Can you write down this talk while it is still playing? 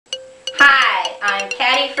I'm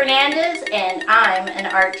Patty Fernandez and I'm an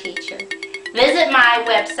art teacher. Visit my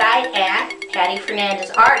website at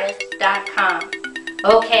pattyfernandezartist.com.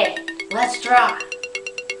 Okay, let's draw.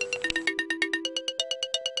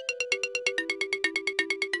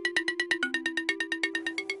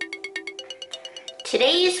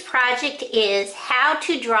 Today's project is how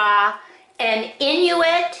to draw an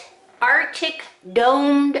Inuit Arctic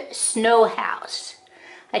domed snow house.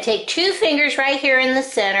 I take two fingers right here in the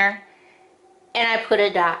center and I put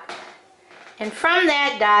a dot. And from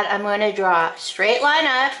that dot I'm going to draw a straight line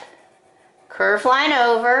up, curved line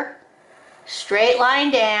over, straight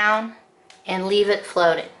line down, and leave it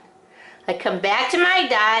floating. I come back to my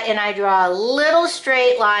dot and I draw a little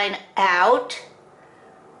straight line out,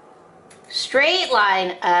 straight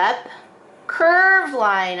line up, curved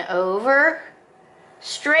line over,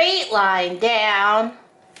 straight line down,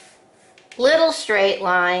 little straight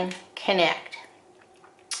line, connect.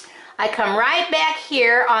 I come right back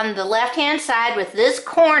here on the left hand side with this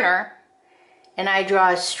corner and I draw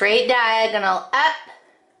a straight diagonal up,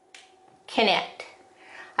 connect.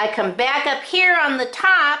 I come back up here on the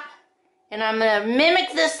top and I'm going to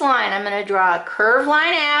mimic this line. I'm going to draw a curved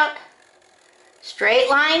line out, straight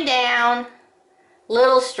line down,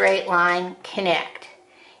 little straight line, connect.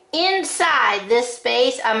 Inside this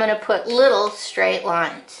space I'm going to put little straight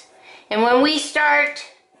lines. And when we start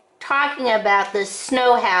talking about this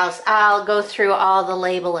snow house, I'll go through all the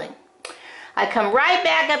labeling. I come right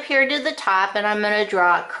back up here to the top and I'm going to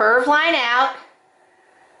draw a curved line out,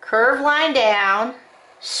 curved line down,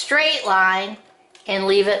 straight line, and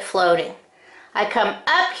leave it floating. I come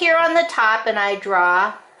up here on the top and I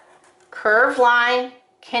draw curved line,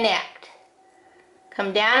 connect.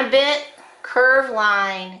 Come down a bit, curved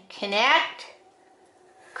line, connect,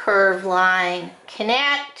 curved line,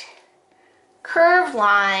 connect, curved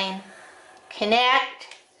line, connect,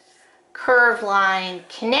 curved line,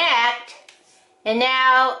 connect, and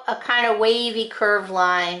now a kind of wavy curved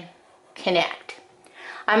line, connect.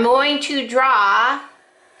 I'm going to draw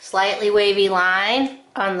slightly wavy line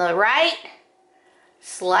on the right,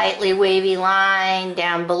 slightly wavy line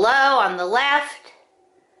down below on the left,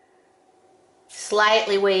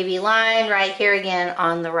 slightly wavy line right here again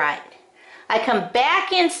on the right. I come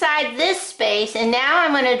back inside this space and now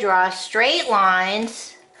I'm going to draw straight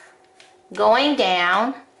lines going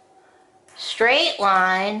down, straight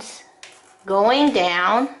lines going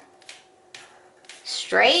down,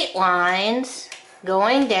 straight lines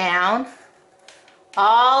going down,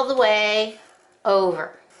 all the way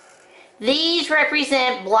over. These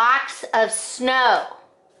represent blocks of snow.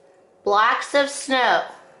 Blocks of snow.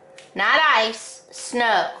 Not ice,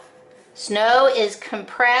 snow. Snow is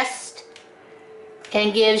compressed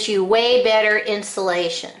and gives you way better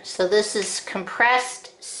insulation. So this is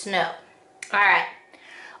compressed snow. Alright.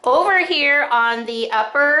 Over here on the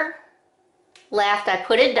upper left I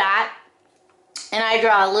put a dot and I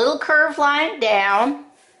draw a little curved line down,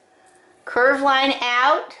 curved line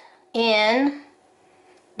out, in,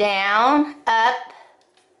 down, up,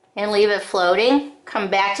 and leave it floating. Come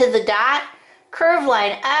back to the dot, curved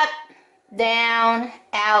line up, down,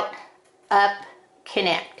 out, up,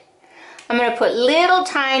 connect. I'm going to put little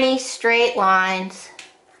tiny straight lines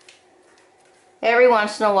every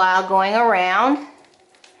once in a while going around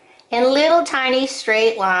and little tiny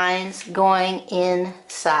straight lines going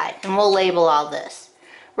inside, and we'll label all this.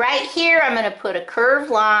 Right here I'm going to put a curved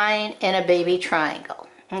line and a baby triangle.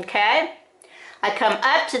 Okay? I come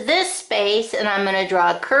up to this space and I'm going to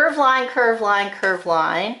draw a curved line, curved line, curved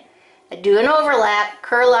line. I do an overlap,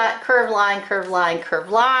 curved line, curved line, curved line,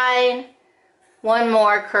 curved line. One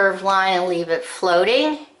more curved line and leave it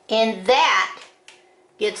floating. And that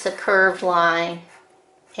gets a curved line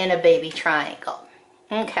and a baby triangle.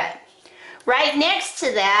 Okay. Right next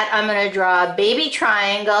to that, I'm going to draw a baby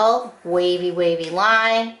triangle, wavy, wavy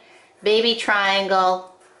line, baby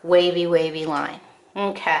triangle, wavy, wavy line.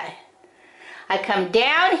 Okay. I come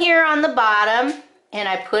down here on the bottom and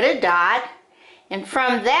I put a dot. And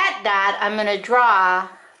from that dot, I'm going to draw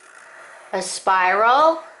a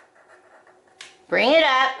spiral, bring it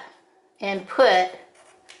up, and put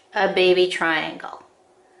a baby triangle.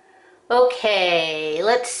 Okay,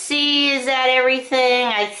 let's see, is that everything?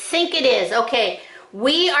 I think it is. Okay,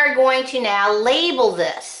 we are going to now label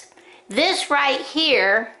this. This right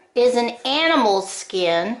here is an animal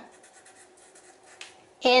skin,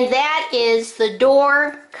 and that is the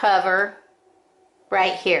door cover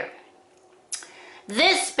right here.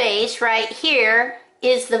 This space right here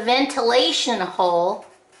is the ventilation hole.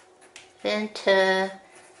 Ventilation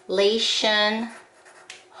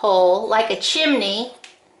hole, like a chimney.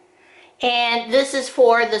 And this is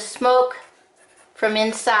for the smoke from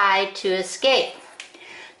inside to escape.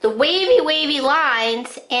 The wavy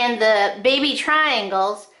lines and the baby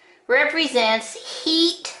triangles represents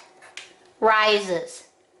heat rises.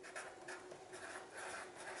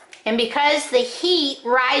 And because the heat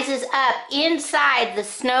rises up inside the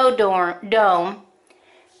snow dome,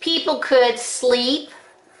 people could sleep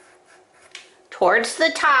towards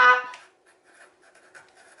the top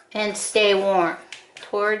and stay warm.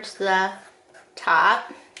 Towards the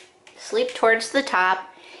top, sleep towards the top,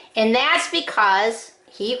 and that's because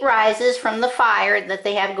heat rises from the fire that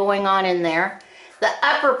they have going on in there. The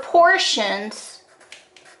upper portions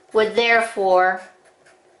would therefore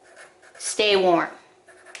stay warm.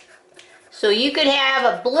 So you could have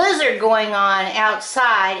a blizzard going on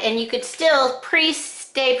outside and you could still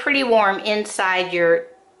stay pretty warm inside your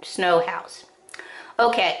snow house.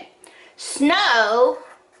 Okay, snow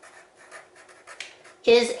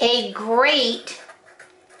is a great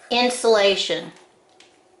insulation.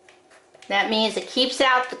 That means it keeps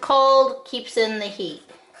out the cold, keeps in the heat.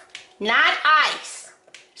 Not ice,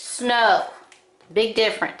 snow. Big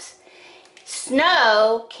difference.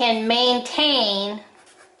 Snow can maintain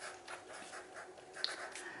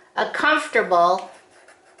a comfortable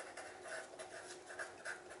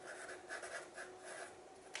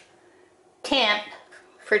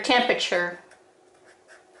temperature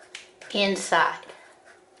inside.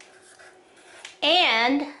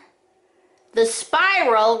 And the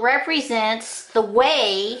spiral represents the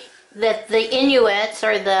way that the Inuits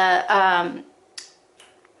or the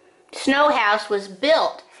snow house was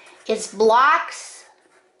built. It's blocks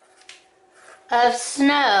of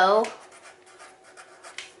snow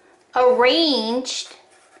arranged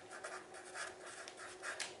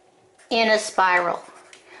in a spiral.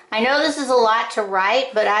 I know this is a lot to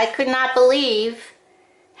write, but I could not believe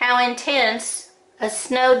how intense a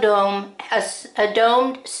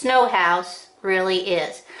domed snow house really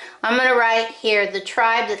is. I'm going to write here the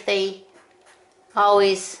tribe that they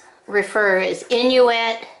always refer as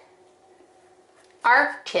Inuit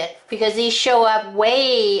Arctic, because these show up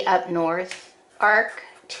way up north.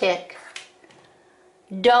 Arctic.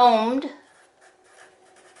 Domed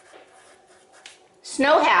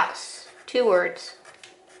snow house. 2 words.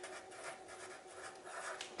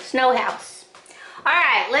 Snow house.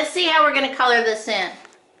 Alright, let's see how we're going to color this in.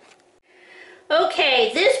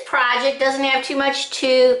 Okay, this project doesn't have too much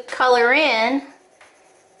to color in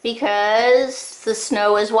because the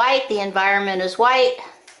snow is white, the environment is white,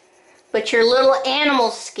 but your little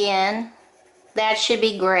animal skin, that should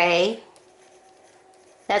be gray.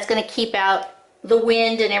 That's going to keep out the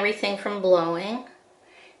wind and everything from blowing.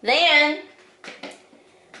 Then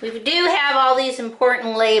we do have all these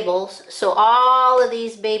important labels, so all of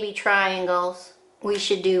these baby triangles we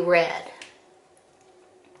should do red.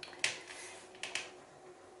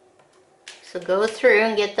 So go through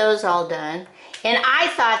and get those all done. And I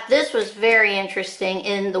thought this was very interesting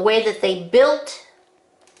in the way that they built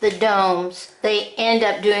the domes. They end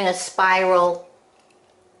up doing a spiral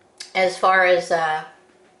as far as a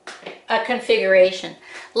configuration.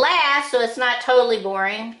 Last, so it's not totally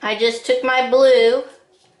boring, I just took my blue,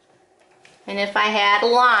 and if I had a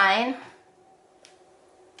line,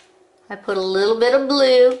 I put a little bit of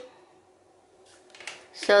blue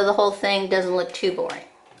so the whole thing doesn't look too boring.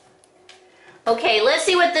 Okay, let's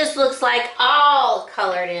see what this looks like all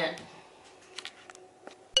colored in.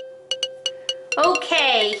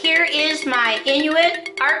 Okay, here is my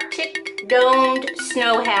Inuit Arctic domed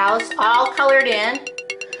snow house all colored in.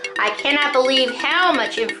 I cannot believe how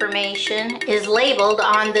much information is labeled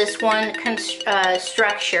on this one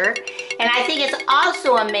structure, and I think it's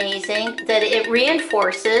also amazing that it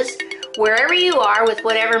reinforces wherever you are with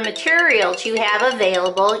whatever materials you have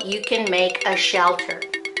available, you can make a shelter.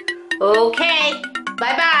 Okay,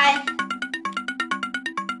 bye-bye.